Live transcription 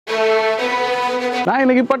நான்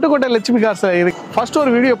இன்னைக்கு பட்டுக்கோட்டை லட்சுமி காசு ஃபர்ஸ்ட் ஒரு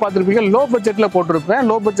வீடியோ பார்த்துருப்பீங்க. லோ பட்ஜெட்ல போட்டிருப்பேன்.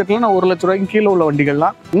 லோ பட்ஜெட்ல நான் 1 லட்ச ரூபாய்க்கு கீழே உள்ள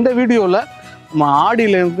வண்டிகள்லாம். இந்த வீடியோவில் நம்ம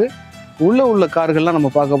ஆடியிலேருந்து உள்ள கார்கள்லாம் நம்ம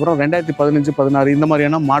பார்க்க போகிறோம். 2015, 16 இந்த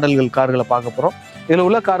மாதிரியான மாடல்கள் கார்களை பார்க்க போகிறோம். இதில்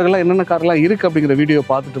உள்ள கார்கள்லாம் என்னென்ன கார்லாம் இருக்குது அப்படிங்கிற வீடியோ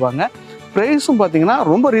பார்த்துட்டு வாங்க. ப்ரைஸும் பார்த்தீங்கன்னா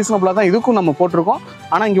ரொம்ப ரீசனபிளாக தான் இதுக்கும் நம்ம போட்டிருக்கோம்.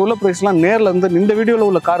 ஆனால் இங்கே உள்ள ப்ரைஸ்லாம் நேரில் வந்து இந்த வீடியோவில்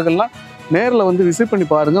உள்ள கார்கள்லாம் நேரில் வந்து விசிட் பண்ணி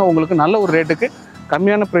பாருங்கள். உங்களுக்கு நல்ல ஒரு ரேட்டுக்கு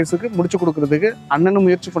கம்மியான ப்ரைஸுக்கு முடிச்சு கொடுக்குறதுக்கு அண்ணனும்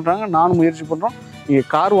முயற்சி பண்ணுறாங்க, நானும் முயற்சி பண்ணுறோம். நீங்கள்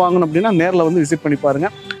கார் வாங்கணும் அப்படின்னா நேரில் வந்து விசிட் பண்ணி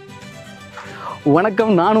பாருங்கள்.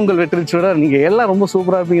 வணக்கம், நான் உங்கள் வெற்றிச்சோடர். நீங்கள் எல்லாம் ரொம்ப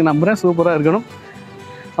சூப்பராக இருப்பீங்க நம்புகிறேன். சூப்பராக இருக்கணும்.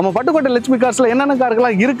 நம்ம பட்டுக்கோட்டை லட்சுமி கார்ஸில் என்னென்ன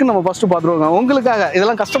கார்கள்லாம் இருக்குன்னு நம்ம ஃபஸ்ட்டு பார்த்துருவோங்க. உங்களுக்காக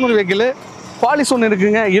இதெல்லாம் கஸ்டமர் வெஹிக்கிள். பாலிஸ் ஒன்று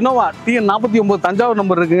இருக்குங்க, இனோவா TN 49 தஞ்சாவூர்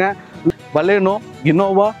நம்பர் இருக்குங்க. Baleno,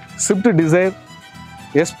 Innova, Swift desire,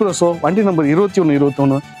 espresso வண்டி நம்பர் 21,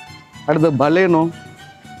 21. அடுத்து பலேனோ,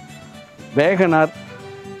 வேகனார்,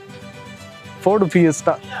 ஃபோர்டு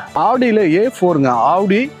ஃபியஸ்டா, ஆடியில் A4ங்க,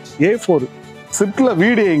 ஆடி A4, ஸ்விஃப்டில்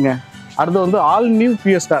VDIங்க. அடுத்து வந்து all new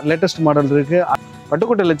Fiesta latest model இருக்குது.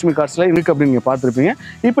 பட்டுக்கோட்டை லட்சுமி கார்ஸில் இருக்குது அப்படின்னு நீங்கள் பார்த்துருப்பீங்க.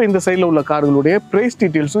 இப்போ இந்த சைடில் உள்ள கார்களுடைய ப்ரைஸ்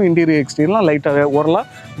டீட்டெயில்ஸும் இன்டீரியர் எக்ஸ்டீரியர்லாம் லைட்டாக ஓரலாம்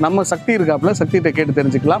நம்ம சக்தி இருக்காப்புல சக்திகிட்ட கேட்டு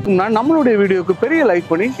தெரிஞ்சுக்கலாம். நான் நம்மளுடைய வீடியோக்கு பெரிய லைக்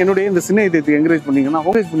பண்ணி என்னுடைய இந்த சின்ன இதயத்தை என்கரேஜ்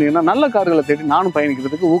பண்ணிங்கன்னா நல்ல கார்களை தேடி நானும்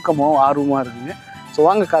பயணிக்கிறதுக்கு ஊக்கமாகவும் ஆர்வமாக இருக்குங்க. ஸோ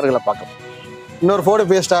வாங்க கார்களை பார்க்கலாம். இன்னொரு Ford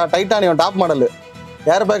Fiesta titanium top model.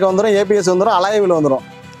 Air bag வந்துடும், APS வந்துடும், அலாய்வில் வந்துடும்.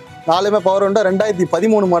 4மே பவர் உண்டு.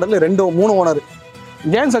 2013 மாடல், 3 ஓனர்.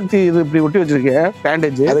 ஏன் சக்தி இது இப்படி ஒட்டி வச்சிருக்கேன்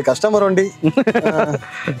பேண்டேஜ்? அது கஸ்டமர் வண்டி.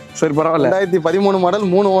 சரி பரவாயில்ல. 2013 மாடல்,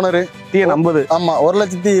 3 ஓனர். TN 50. ஆமா,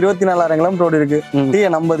 1,24,000 கிலோமீட்டர் ஓடி இருக்கு.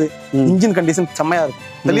 TN 50. இன்ஜின் கண்டிஷன் செம்மையா இருக்கும்,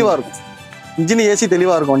 தெளிவா இருக்கும். இன்ஜின் AC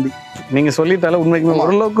தெளிவா இருக்கும் வண்டி. நீங்க சொல்லிட்டாலும் உண்மைக்கு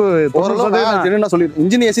ஓரளவுக்கு சொல்லி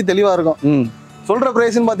இன்ஜின் AC தெளிவா இருக்கும். சொல்ற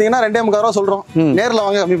பிரைஸ்ன்னு பாத்தீங்கன்னா 2,50,000 ரூபா சொல்றோம். நேரில்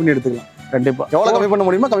வாங்க கம்மி பண்ணி எடுத்துக்கலாம். கண்டிப்பா எவ்வளவு கம்மி பண்ண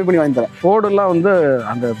முடியுமோ கம்மி பண்ணி வாங்கி தரேன். ஃபோர்டுலாம் வந்து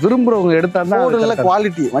அந்த விரும்புறவங்க எடுத்தா தான் ஃபோர்டுல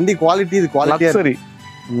குவாலிட்டி, வண்டி குவாலிட்டி, இது குவாலிட்டி. சரி,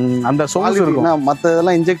 அந்த சோல்ஸ் இருக்கும். மத்த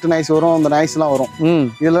இதெல்லாம் இன்ஜெக்ட் நாய்ஸ் வரும், அந்த நாய்ஸ் எல்லாம் வரும்.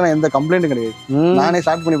 இதெல்லாம் எந்த கம்ப்ளைண்ட்டும் கிடையாது. நானே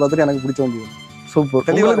ஸ்டார்ட் பண்ணி பார்த்துட்டு எனக்கு பிடிச்ச வண்டி. சூப்பர்.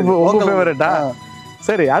 உங்க ஃபேவரட்டா?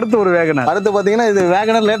 சரி, அடுத்து ஒரு வேகனர். அடுத்து பாத்தீங்கன்னா இது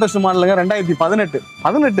வேகனர் லேட்டஸ்ட் மாடலுங்க.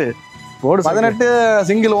 2018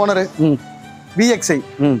 single owner VXI.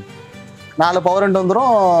 4 power window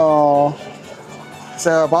வந்துடும்,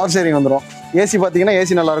 பவர் ஷேரிங் வந்துடும். AC பார்த்தீங்கன்னா AC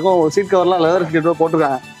நல்லா இருக்கும். சீட் கவர்லாம் லெதர் சீட்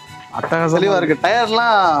போட்டிருக்காங்க, தெளிவாக இருக்கு.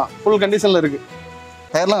 டயர்லாம் ஃபுல் கண்டிஷனில் இருக்கு.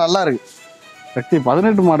 டயர்லாம் நல்லா இருக்கு.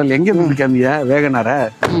 18 மாடல் எங்கே இருக்காங்க வேகனார?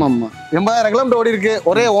 ஆமாம், 80,000 கிலோமீட்டர் ஓடி இருக்கு.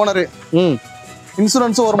 ஒரே ஓனர்.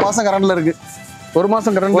 இன்சூரன்ஸும் 1 மாதம் கரண்ட்ல இருக்கு. 1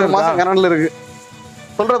 மாதம் கரண்ட்ல இருக்கு.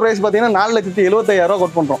 சொல்ற பிரைஸ் பார்த்தீங்கன்னா 4,75,000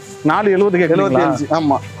 கோட் பண்றோம். 4,75.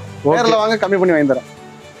 ஆமா, நேரில் வாங்க கம்மி பண்ணி வாங்கி தரேன்.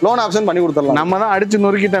 லோன் ஆப்ஷன் பண்ணி கொடுத்துடலாம். நம்ம தான் அடிச்சு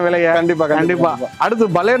நொறுக்கிட்ட விலையை. கண்டிப்பா. அடுத்து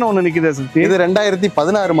பலேனோ ஒன்று நிக்குது சக்தி. இது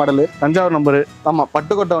 2016 மாடல், தஞ்சாவூர் நம்பர். ஆமா,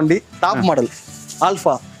 பட்டுக்கோட்டை வண்டி, டாப் மாடல்.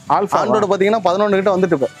 ஆல்ஃபா ஆண்ட்ராய்டு பாத்தீங்கன்னா 11 கிட்ட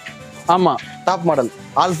வந்துட்டு இப்போ. ஆமா, டாப் மாடல்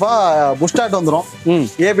ஆல்ஃபா. புஷ்டாட் வந்துடும்,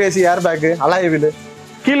 ABS, air bag, alloy wheel,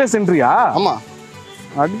 கீழே சென்ட்ரியா. ஆமா,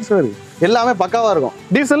 அது சரி, எல்லாமே பக்காவா இருக்கும்.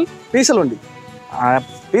 டீசல் வண்டி.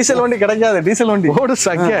 டீசல் வண்டி கிடைக்காது. டீசல் வண்டி ஓடு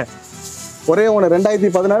சக்க. ஒரே ஒன்று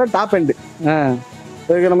 2016 டாப் எண்டு.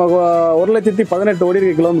 இதுக்கு நம்ம 1,18,000 ஓடி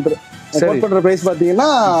இருக்கு கிலோமீட்டர். கோட் பண்ற பிரைஸ் பாத்தீங்கன்னா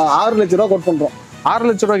 6 லட்ச ரூபா கோட் பண்றோம். 6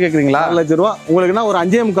 லட்ச ரூபா கேக்குறீங்களா? 6 லட்ச ரூபா. உங்களுக்குன்னா ஒரு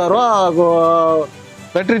 5,50,000 ரூபா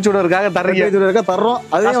வெற்றி சூடருக்காக தர்றோம்.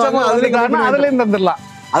 அதுலயும் தந்துடலாம்.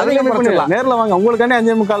 அதுலயும் கம்மி பண்ணிடலாம். நேரில் வாங்க, உங்களுக்காண்டி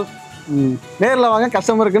 5,50,000. நேரில் வாங்க,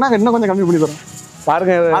 கஸ்டமருக்கு நாங்கள் இன்னும் கொஞ்சம் கம்மி பண்ணி தரோம்.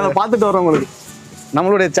 பாருங்க, அதை பார்த்துட்டு வரோம். உங்களுக்கு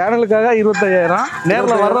நம்மளுடைய சேனலுக்காக 25,000,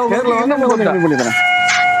 நேரில் வர்றவங்க கொஞ்சம் கம்மி பண்ணி தரேன்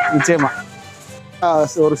நிச்சயமா.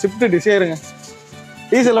 ஒரு ஸ்விஃப்ட் டிசைருங்க,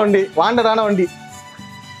 டீசல் வண்டி, வாண்டடான வண்டி.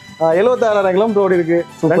 76,000 கிலோமீட்டர் ஓடி இருக்கு.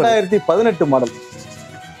 2018 மாடல்,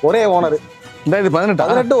 ஒரே ஓனர்.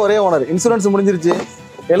 2018 ஒரே ஓனர். இன்சூரன்ஸ் முடிஞ்சிருச்சு.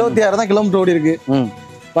 76,000 தான் கிலோமீட்டர் ஓடி இருக்கு.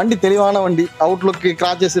 வண்டி தெளிவான வண்டி. அவுட்லுக்,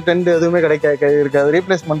 கிராச்சஸ், டென்ட் எதுவுமே இருக்காது.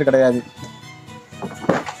 ரீப்ளேஸ்மெண்ட் கிடையாது.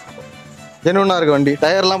 ஜெனுவனா இருக்கு வண்டி.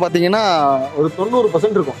 டயர்லாம் பாத்தீங்கன்னா ஒரு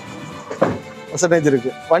 90% இருக்கும், பர்சன்டேஜ்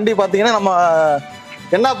இருக்கு. வண்டி பாத்தீங்கன்னா நம்ம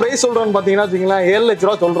என்ன பிரைஸ் சொல்றோம்னு பாத்தீங்கன்னா வச்சுங்களேன், 7 லட்ச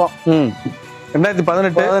ரூபா சொல்றோம்.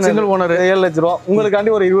 2018 சிங்கிள் ஓனர், 7 லட்ச ரூபா.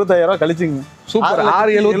 உங்களுக்காண்டி ஒரு 25,000 ரூபா கழிச்சுங்க. சூப்பர்.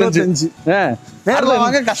 6,75. நேரில்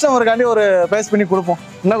வாங்க, கஸ்டமருக்காண்டி ஒரு பேஸ் பண்ணி கொடுப்போம்.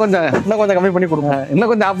 இன்னும் கொஞ்சம் கம்மி பண்ணி கொடுப்போம். இன்னும்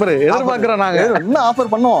கொஞ்சம் ஆஃபர் எதிர்பார்க்குறோம் நாங்க. இன்னும்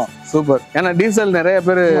ஆஃபர் பண்ணுவோம். சூப்பர். ஏன்னா டீசல் நிறைய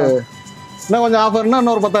பேர் இன்னும் கொஞ்சம் ஆஃபர்னா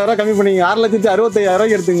இன்னொரு 10,000 கம்மி பண்ணிங்க.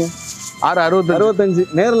 6,65,000 எடுத்துங்க. 6,65.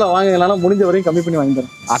 நேரில் வாங்க, இல்லைன்னா முடிஞ்ச வரையும் கம்மி பண்ணி வாங்கி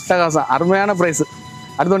தரேன். அட்டகாசம், அருமையான பிரைஸ்.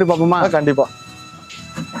 அடுத்த வண்டி பார்ப்போமா? கண்டிப்பா.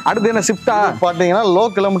 அடுத்து என்ன ஷிஃப்டா பாத்தீங்கன்னா லோ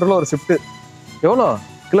கிலோமீட்டர்ல ஒரு ஷிஃப்ட். எவ்வளோ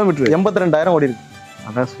கிலோமீட்டர்? 82,000 ஓடி இருக்கு.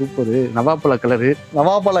 அதான் super. நவாப்பழ colour.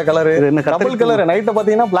 நவாப்பழ colour, double colour. நைட்டை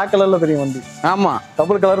பார்த்தீங்கன்னா பிளாக் கலர்ல தெரியும் வண்டி. ஆமா,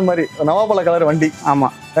 டபுள் கலர் மாதிரி நவாப்பழ கலர் வண்டி. ஆமா,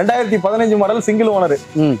 2015 model, single owner.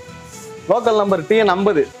 Local number TN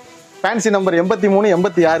 50, fancy number 83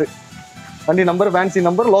 86. வண்டி number fancy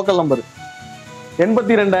number, local number.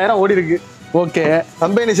 82,000 ஓடி இருக்கு. ஓகே.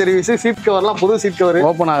 Company service. சீட் கவர்லாம் புது சீட் கவர்,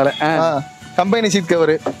 ஓப்பன் ஆகல. Company seat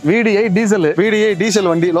cover. VDI diesel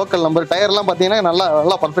வண்டி, லோக்கல் நம்பர். டயர்லாம் பார்த்தீங்கன்னா நல்லா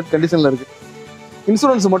நல்லா பர்ஃபெக்ட் கண்டிஷன்ல இருக்கு.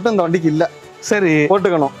 இன்சூரன்ஸ் மட்டும் இந்த வண்டிக்கு இல்ல. சரி,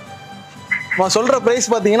 போட்டுக்கணும். நான் சொல்ற பிரைஸ்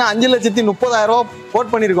பார்த்தீங்கன்னா 5,30,000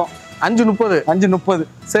 போட் பண்ணிருக்கோம். 5,30.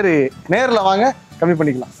 சரி, நேர்ல வாங்க கம்மி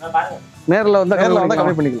பண்ணிக்கலாம். நேர்ல வந்தா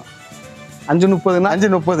கம்மி பண்ணிக்கலாம். 5,30னா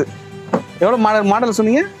 5,30. எவ்வளவு மாடல்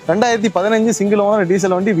சொன்னீங்க? 2015 சிங்கிள் ஓனர்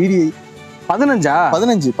டீசல் வண்டி, VDI.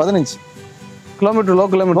 15 kilometre, low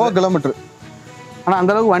kilometre. ஆனா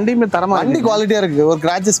அந்த அளவுக்கு வண்டியுமே தரமா, வண்டி குவாலிட்டியா இருக்கு. ஒரு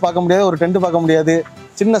கிராச்சஸ் பார்க்க முடியாது, ஒரு டென்ட் பார்க்க முடியாது,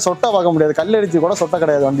 சின்ன சொட்டா பார்க்க முடியாது, கல்லடிச்சு கூட சொட்டை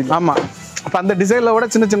கிடையாது வண்டி. ஆமா, அப்ப அந்த டிசைன்ல விட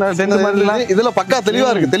சின்ன இதுல பக்கா தெளிவா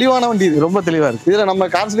இருக்கு. தெளிவான வண்டி இது, ரொம்ப தெளிவா இருக்கு. இதுல நம்ம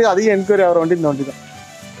கார்ஸ்லயே அதிக என்கொயரி ஆகிற வண்டி இந்த வண்டி தான்.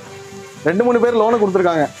 2-3 பேர் லோனு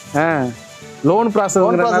கொடுத்துருக்காங்க. லோன் ப்ராசஸ்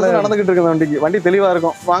நடந்துகிட்டு இருக்கு அந்த வண்டிக்கு. வண்டி தெளிவா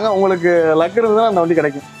இருக்கும். வாங்க, உங்களுக்கு லக் இருந்தா அந்த வண்டி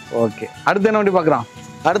கிடைக்கும். ஓகே, அடுத்து என்ன வண்டி பாக்குறோம்?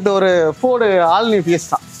 அடுத்து ஒரு Ford all new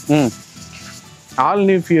Fiesta. All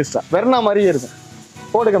new Fiesta Verna மாதிரியே இருக்கும்.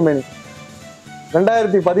 Ford company.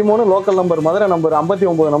 2013 local number, Madurai number,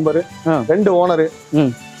 59 number, 2 owner,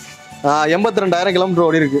 82,000 kilometre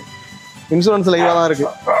ஓடி இருக்கு. இன்சூரன்ஸ் லைவா தான் இருக்கு.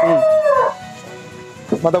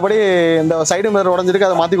 மற்றபடி இந்த சைடு மிரர் உடஞ்சிருக்கு,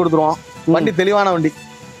 அதை மாத்தி கொடுத்துருவோம். வண்டி தெளிவான வண்டி,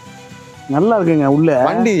 நல்லா இருக்குங்க. உள்ள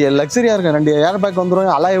வண்டி லக்ஸரியா இருக்கு. 2 ஏர் பேக்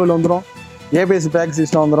வந்துடும், அலாய்வில் வந்துடும், ABS பேக்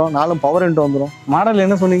சிஸ்டம் வந்துடும், 4 பவர் விண்டோ வந்துடும். மாடல்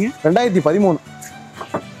என்ன சொன்னீங்க? 2013.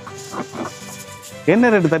 என்ன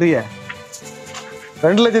ரேட்டு தரீங்க?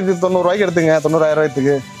 2,90,000 எடுத்துங்க.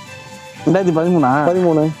 90,000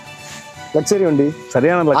 2013 லக்ஸரி வண்டி,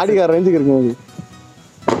 சரியான ஆடி கார் ரேஞ்சுக்கு இருக்குங்க.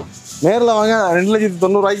 நேரில் வாங்க.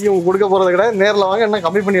 2,90,000 கொடுக்க போறது கிடையாது. நேரில் வாங்க, என்ன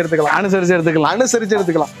கம்மி பண்ணி எடுத்துக்கலாம், அனுசரிச்சு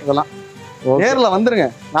எடுத்துக்கலாம். இதெல்லாம் நேரில் வந்துருங்க.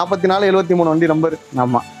 4473 வண்டி நம்பர்.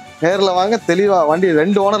 ஆமா, நேரில் வாங்க. தெளிவா வண்டி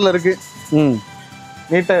 2 ஓனர்ல இருக்கு.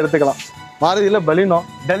 நீட்டா எடுத்துக்கலாம். மாருதியில Baleno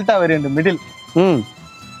delta variant middle.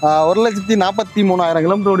 1,43,000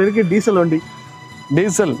 kilometre ஓடி இருக்கு. டீசல்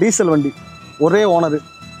வண்டி, ஒரே ஓனர்.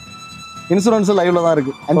 இன்சூரன்ஸ் லைவ்ல தான்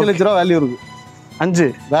இருக்கு. 5 லட்ச ரூபா வேல்யூ இருக்கு. 5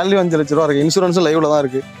 லட்ச ரூபா இருக்கு. இன்சூரன்ஸ் லைவ்ல தான்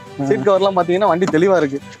இருக்கு. சீட் கவர்லாம் பாத்தீங்கன்னா வண்டி தெளிவா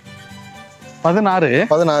இருக்கு. 16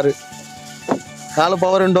 4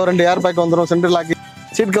 பவர் விண்டோ, 2 ஏர் பேக் வந்துடும், சென்ட்ரல் லாக்.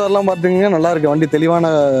 சீட் கவர்லாம் பாத்தீங்கன்னா நல்லா இருக்கு. வண்டி தெளிவான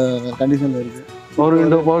கண்டிஷன்ல இருக்கு. Power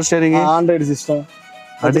window, power steering, Android system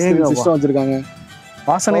வச்சிருக்காங்க.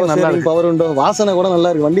 வாசனை நல்லா இருக்கு. பவர் விண்டோ வாசனை கூட நல்லா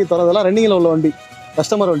இருக்கு. வண்டி தரதெல்லாம் ரன்னிங்ல உள்ள வண்டி,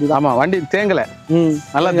 கஸ்டமர் வண்டி தான். ஆமா, வண்டி தேங்கல,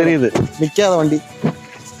 நல்லா தெரியுது. நிக்காத வண்டி.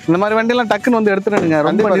 இந்த மாதிரி வண்டி எல்லாம் டக்குன்னு வந்து எடுத்துடுங்க.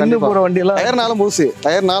 ரொம்ப நின்று போற வண்டி எல்லாம் டயர்னாலும் புதுசு,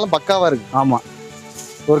 டயர்னாலும் பக்காவா இருக்கு. ஆமா,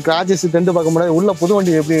 ஒரு கிராச்சஸ் டென்ட் பார்க்க முடியாது. உள்ள புது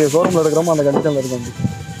வண்டி எப்படி ஷோரூம்ல எடுக்கிறோமோ அந்த கண்டிஷன்ல இருக்கு வண்டி.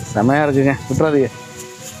 செமையா இருக்குங்க, விட்டுறாதீங்க.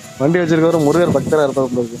 வண்டி வச்சிருக்கவர் முருகர் பக்தரா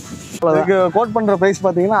இருப்பாரு. அதுக்கு கோட் பண்ற பிரைஸ்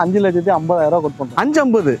பாத்தீங்கன்னா 5,50,000 கோட் பண்றோம்.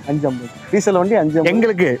 5,50 டீசல் வண்டி. 5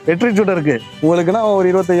 எங்களுக்கு வெற்றி சூட இருக்கு. உங்களுக்குன்னா ஒரு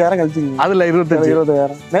 25,000 கழிச்சிங்க. அதுல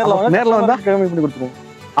 20,000 நேர்ல வந்தா கம்மி பண்ணி கொடுத்துருவோம்.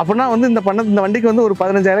 அப்படின்னா வந்து இந்த வண்டிக்கு வந்து ஒரு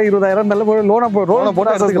 15,000 20,000 நல்ல லோனை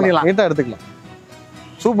போட்டு எடுத்துக்கலாம்.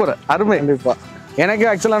 சூப்பர், அருமை. கண்டிப்பா. எனக்கு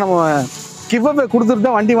ஆக்சுவலா நம்ம கிவ்அவே கொடுத்துட்டு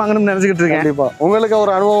தான் வண்டி வாங்கணும்னு நினைச்சிட்டு இருக்கேன். கண்டிப்பா உங்களுக்கு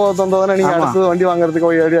ஒரு அனுபவம் தந்ததானே நீங்க அடுத்து வண்டி வாங்குறதுக்கு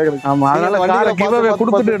ஒரு ஐடியா கிடைக்கும். ஆமா, அதனால கிவ்அவே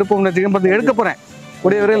கொடுத்துட்டு எடுப்போம்னு வச்சுக்கேன். எடுக்க போறேன்,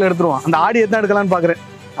 கூடிய விரைவில் எடுத்துருவோம். அந்த ஆடி எதான் எடுக்கலாம்னு பாக்குறேன்.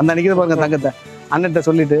 அந்த அன்னைக்கு பாருங்க தங்கத்தை அண்ணன்ட்ட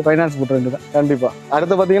சொல்லிட்டு ஃபைனான்ஸ் போட்டு வேண்டியதான். கண்டிப்பா.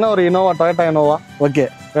 அடுத்து பாத்தீங்கன்னா ஒரு Innova, Toyota Innova. Okay,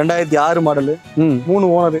 2006 model,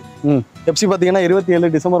 3 owner. FC பாத்தீங்கன்னா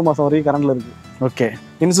 27 டிசம்பர் மாசம் வரைக்கும் கரண்ட்ல இருக்கு. ஓகே,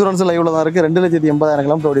 இன்சூரன்ஸ் லைவ்ல தான் இருக்கு. 2,80,000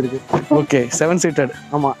 கிலோமீட்டர் ஓடி இருக்கு. Okay, 7 seated.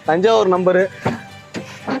 ஆமா, Thanjavur number.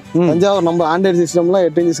 Android சிஸ்டம்லாம்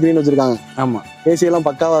 8 inch screen வச்சிருக்காங்க. ஆமா, ஏசி எல்லாம்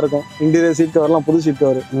பக்காவா இருக்கும். இன்டீரியர் சீட் கவர்லாம் புது சீட்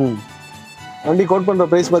கவர். வண்டி கோட் பண்ற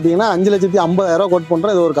பிரைஸ் பாத்தீங்கன்னா 5,50,000 கோட்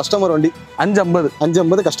பண்றோம். இது ஒரு கஸ்டமர் வண்டி.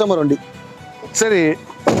 5,50 கஸ்டமர் வண்டி. சரி,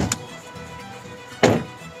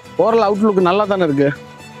 ஓவரால் அவுட்லுக் நல்லா தானே இருக்கு.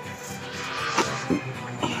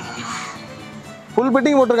 ஃபுல்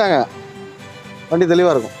பெட்டிங் போட்டிருக்காங்க. வண்டி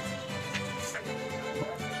தெளிவா இருக்கும்.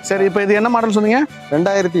 சரி, இப்போ இது என்ன மாடல் சொன்னீங்க?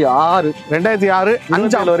 2006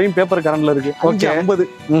 5 வரையும் பேப்பர் கரண்ட்ல இருக்கு. ஓகே, 50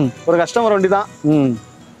 ஒரு கஸ்டமர் வண்டி தான்.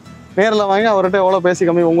 நேரில் வாங்கி அவர்கிட்ட எவ்வளோ பேசி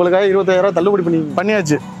கம்மி. உங்களுக்காக 25,000 தள்ளுபடி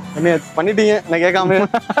பண்ணிட்டீங்க. நான் கேட்காம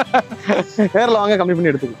நேரில் வாங்க கம்மி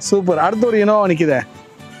பண்ணி எடுத்துக்கலாம். சூப்பர். அடுத்த ஒரு இனோவா நிற்குது.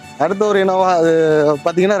 அடுத்த ஒரு இனோவா அது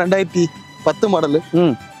பார்த்தீங்கன்னா 2010 மாடலு.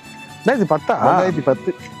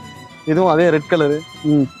 2010. இதுவும் அதே ரெட் கலரு.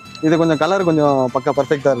 இது கொஞ்சம் கலர் கொஞ்சம் பக்கா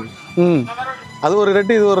பர்ஃபெக்டா இருக்கு. அது ஒரு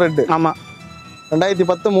ரெட்டு, இது ஒரு ரெட்டு. ஆமா,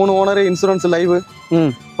 2010 3 ஓனர். Insurance live.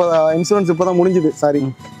 இப்போ இன்சூரன்ஸ் இப்போதான் முடிஞ்சுது. சாரி,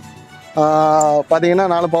 பார்த்தீங்கன்னா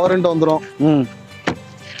 4 பவர் விண்டோ வந்துடும்.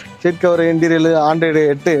 சீட் கவர், இன்டீரியல், ஆண்ட்ராய்டு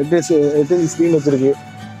 8 ஸ்க்ரீன் வச்சிருக்கு.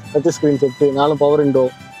 Touch screen set, 4 power window,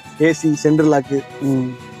 AC, central lock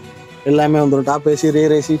எல்லாமே வந்துடும். Top AC,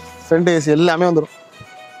 rear AC, front AC எல்லாமே வந்துடும்.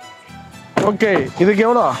 ஓகே, இதுக்கு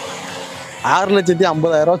எவ்வளோ?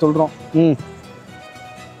 6,50,000 சொல்கிறோம்.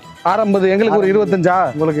 650. எங்களுக்கு ஒரு 25.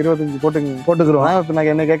 உங்களுக்கு 25 போட்டுக்கிறோம். இப்போ நான்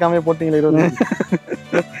என்ன கேட்காம போட்டீங்களா?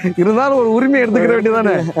 25 இருந்தாலும் ஒரு உரிமை எடுத்துக்கிற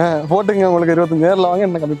வேண்டியதானே. போட்டுங்க, உங்களுக்கு 25. நேரில் வாங்க,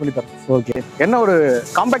 என்ன கம்மி பண்ணி தரேன். ஓகே, என்ன ஒரு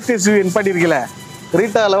காம்பாக்ட் எஸ்யூவி இன்பாட்டி இருக்கல.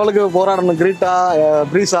 கிரீட்டா லெவலுக்கு போராடணும். கிரீட்டா,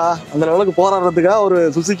 ப்ரீஸா அந்த லெவலுக்கு போராடுறதுக்காக ஒரு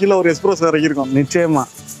சுசுக்கியில் ஒரு எக்ஸ்ப்ரோஸ் இறக்கியிருக்கோம். நிச்சயமா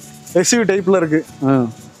எஸ்யூவி டைப்ல இருக்கு.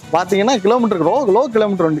 பார்த்தீங்கன்னா கிலோமீட்டருக்கு லோ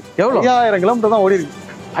கிலோமீட்டர் வண்டி. எவ்வளோ? 5000 கிலோமீட்டர் தான் ஓடி இருக்கு.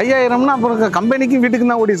 5000னா அப்புறம் கம்பெனிக்கும் வீட்டுக்கு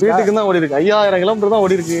தான் ஓடி இருக்கு. வீட்டுக்கு தான் ஓடி இருக்கு. 5000 கிலோமீட்டர் தான்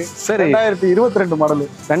ஓடி இருக்கு. சரி, 2022 மாடல்.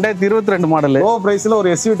 2022 மாடல். லோ பிரைஸ்ல ஒரு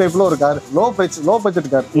எஸ்யூவி டைப்ல ஒரு car. Low budget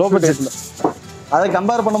car. Low பட்ஜெட்ல அதை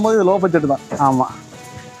கம்பேர் பண்ணும்போது இது லோ பட்ஜெட் தான். ஆமா,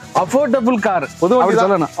 அஃபோர்டபுள் கார். புது வண்டி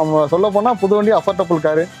சொல்லணும். நம்ம சொல்ல போனா புது வண்டி, affordable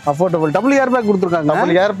car. Affordable double air bag கொடுத்துருக்காங்க.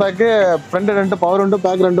 Double air bag, front 2 power 2,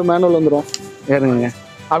 back 2 manual வந்துடும். ஏறுங்க,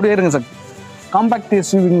 அப்படியே ஏறுங்க சார். காம்பாக்ட்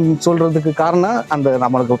எஸ்யூவி சொல்றதுக்கு காரணம் அந்த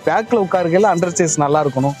நம்மளுக்கு பேக்கில் உட்காருக்கையில் அண்டர் சைஸ் நல்லா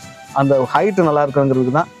இருக்கணும், அந்த ஹைட்டு நல்லா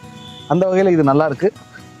இருக்குங்கிறதுக்கு தான். அந்த வகையில் இது நல்லா இருக்கு.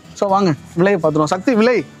 ஸோ வாங்க விலையை பார்த்துருவோம். சக்தி,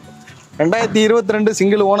 விலை 2022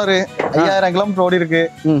 சிங்கிள் ஓனரு, 5000 கிலோமீட்டர் ஓடி இருக்கு.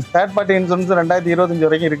 தேர்ட் பார்ட்டி இன்சூரன்ஸ் 2025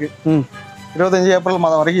 வரைக்கும் இருக்கு. 25 ஏப்ரல்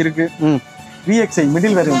மாதம் வரைக்கும் இருக்கு. VXI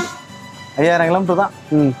மிடில் வேரியன்ட், 5000 கிலோமீட்டர் தான்.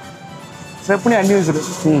 Stepney unused.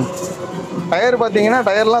 டயர் பார்த்தீங்கன்னா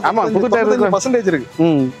டயர்லாம் புது டயர் 95% இருக்கு.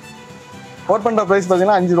 கோட் பண்ற பிரைஸ்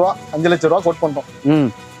பார்த்தீங்கன்னா 5 ரூபா, 5 லட்சம் ரூபா கோட் பண்றோம்.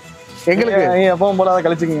 எங்களுக்கு எப்பவும் போல அதை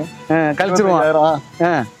கழிச்சுக்கோங்க. கழிச்சிருவோம்.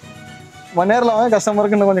 நேரில் வாங்க,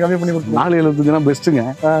 கஸ்டமருக்கு இன்னும் கொஞ்சம் கம்மி பண்ணி கொடுத்துருவோம். 475 பெஸ்ட்டுங்க.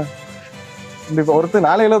 இப்போ ஒருத்தர்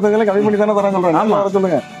 475 கம்மி பண்ணி தானே தரேன் சொல்றேன். ஆமா, வர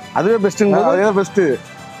சொல்லுங்க. அதுவே பெஸ்ட்டுங்க. அதுவே பெஸ்ட்.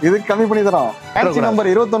 இதுக்கு கம்மி பண்ணி தரோம். ஃபேன்சி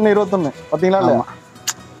நம்பர் 21 பார்த்தீங்களா இல்லையா?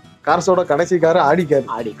 கார்ஸோட கடைசி car Audi car.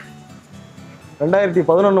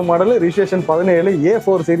 2011 model, registration 17,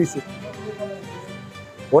 A4 series.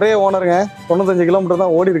 ஒரே ஓனருங்க, 95 கிலோமீட்டர்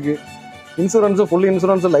தான் ஓடி இருக்கு. இன்சூரன்ஸ் ஃபுல்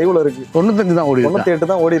இன்சூரன்ஸ் லைவ்ல இருக்கு. 95 தான் ஓடி, 98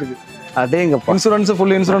 தான் ஓடி இருக்கு. அதேங்கப்பா. இன்சூரன்ஸ்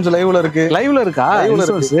ஃபுல் இன்சூரன்ஸ் லைவ்ல இருக்கு. லைவ்ல இருக்கா?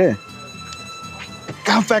 இன்சூரன்ஸ்.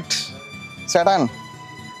 Compact sedan.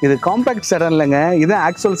 இது காம்பாக்ட் செடான் இல்லைங்க, இது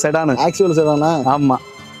ஆக்சுவல் செடான். ஆக்சுவல் செடானா? ஆமா.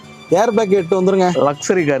 ஏர் பேக் 8 வந்துருங்க.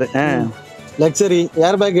 Luxury car. Luxury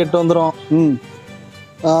air bag 8 வந்துரும்.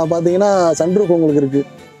 பாத்தீங்கன்னா சன்ரூஃப் உங்களுக்கு இருக்கு.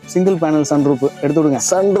 சிங்கிள் பேனல் சன்ரூஃப் எடுத்து விடுங்க.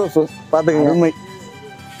 சன்ரூஃப் பாத்துக்கங்க. உண்மை.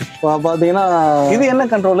 பாத்தீங்கன்னா இது என்ன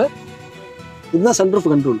கண்ட்ரோல்? இதுதான் சன்ரூஃப்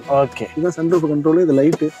கண்ட்ரோல். ஓகே, இதுதான் சன்ரூஃப் கண்ட்ரோல். இது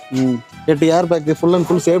light. 8 air bag, full and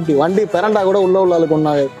full safety. வண்டி பெரண்டா கூட உள்ள ஆளுக்கு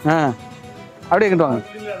ஒண்ணாது. அப்படியே கட்டுவாங்க.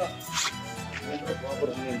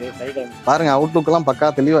 பாருங்க, அவுட்லுக் எல்லாம் பக்கா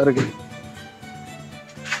தெளிவா இருக்கு.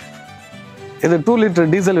 இது 2 litre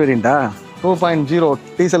diesel வேரியண்டா? 2.0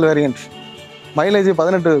 diesel variant. Mileage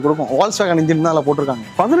 18 கொடுக்கும். வால்ஸ்வேகன் இன்ஜின் தான் போட்டிருக்காங்க.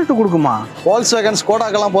 18 கொடுக்குமா? வால்ஸ்வேகன்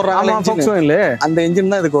ஸ்கோடாக்கெல்லாம் போடுறாங்க. அந்த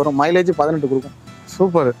இன்ஜின் தான் இதுக்கு வரும். மைலேஜ் 18 கொடுக்கும்.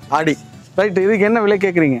 சூப்பர். ஆடி. ரைட், இதுக்கு என்ன விலை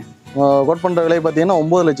கேட்குறீங்க? கோட் பண்ற விலை பார்த்தீங்கன்னா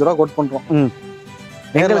 9 லட்ச ரூபா கோட் பண்றோம்.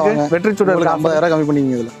 வெற்றி சுடர் 50,000 கம்மி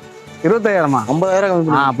பண்ணிங்க. இதுல 25,000மா? 50,000 கம்மி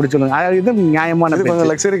பண்ணி. அப்படி சொல்லுங்க. இது நியாயமான கொஞ்சம்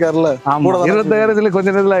லக்ஸரி கார்ல. 25,000 கொஞ்ச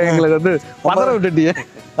நேரத்துல எங்களுக்கு வந்து பதற விட்டுட்டீங்க.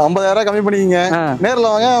 50,000 கம்மி பண்ணிக்கிங்க. நேரில்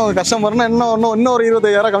வாங்க, கஸ்டமர்னா இன்னும் ஒரு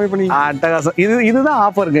 25,000 கம்மி பண்ணிங்க. அட்டகாசம். இதுதான்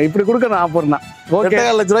ஆஃபருங்க. இப்படி கொடுக்குற ஆஃபர் தான்.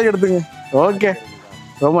 8,5 லட்ச ரூபாய்க்கு எடுத்துங்க. ஓகே,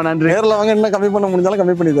 ரொம்ப நன்றி. நேரில் வாங்க, என்ன கம்மி பண்ண முடிஞ்சாலும்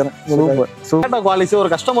கம்மி பண்ணி தரேன். Super quality.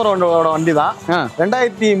 ஒரு கஸ்டமரோட வண்டி தான்.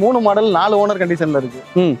 2003 மாடல், 4 ஓனர் கண்டிஷன்ல இருக்கு.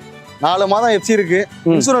 4 மாதம் எஃப்சி இருக்கு.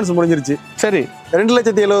 இன்சூரன்ஸ் முடிஞ்சிருச்சு. சரி,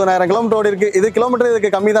 2,70,000 கிலோமீட்டர் ஓடி இருக்கு. இது கிலோமீட்டர்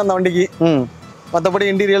இதுக்கு கம்மி தான் அந்த வண்டிக்கு. மற்றபடி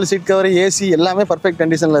இன்டீரியல், சீட் கவர், ஏசி எல்லாமே பர்ஃபெக்ட்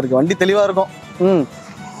கண்டிஷன்ல இருக்கு. வண்டி தெளிவா இருக்கும்.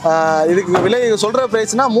 இதுக்கு விலை சொல்ற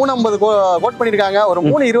பிரைஸ்னா 350 கோட் பண்ணிருக்காங்க. ஒரு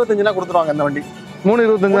 325 கொடுத்துருவாங்க இந்த வண்டி.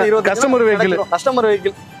 325 கஸ்டமர்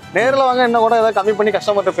வெஹிக்கிள். நேரில் வாங்க, என்ன கூட ஏதாவது கம்மி பண்ணி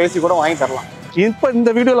கஸ்டமர்கிட்ட பேசி கூட வாங்கி தரலாம். இப்போ இந்த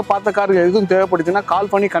வீடியோவில் பார்த்த கார் எதுவும் தேவைப்படுச்சுன்னா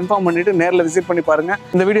கால் பண்ணி கன்ஃபார்ம் பண்ணிட்டு நேரில் விசிட் பண்ணி பாருங்க.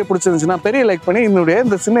 இந்த வீடியோ பிடிச்சிருந்துச்சுன்னா பெரிய லைக் பண்ணி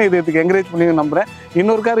இந்த சின்ன இதயத்துக்கு என்கரேஜ் பண்ணி நம்புறேன்.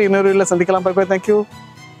 இன்னொரு கார் இன்னொரு வீடியோவில் சந்திக்கலாம். By by. தேங்க்யூ.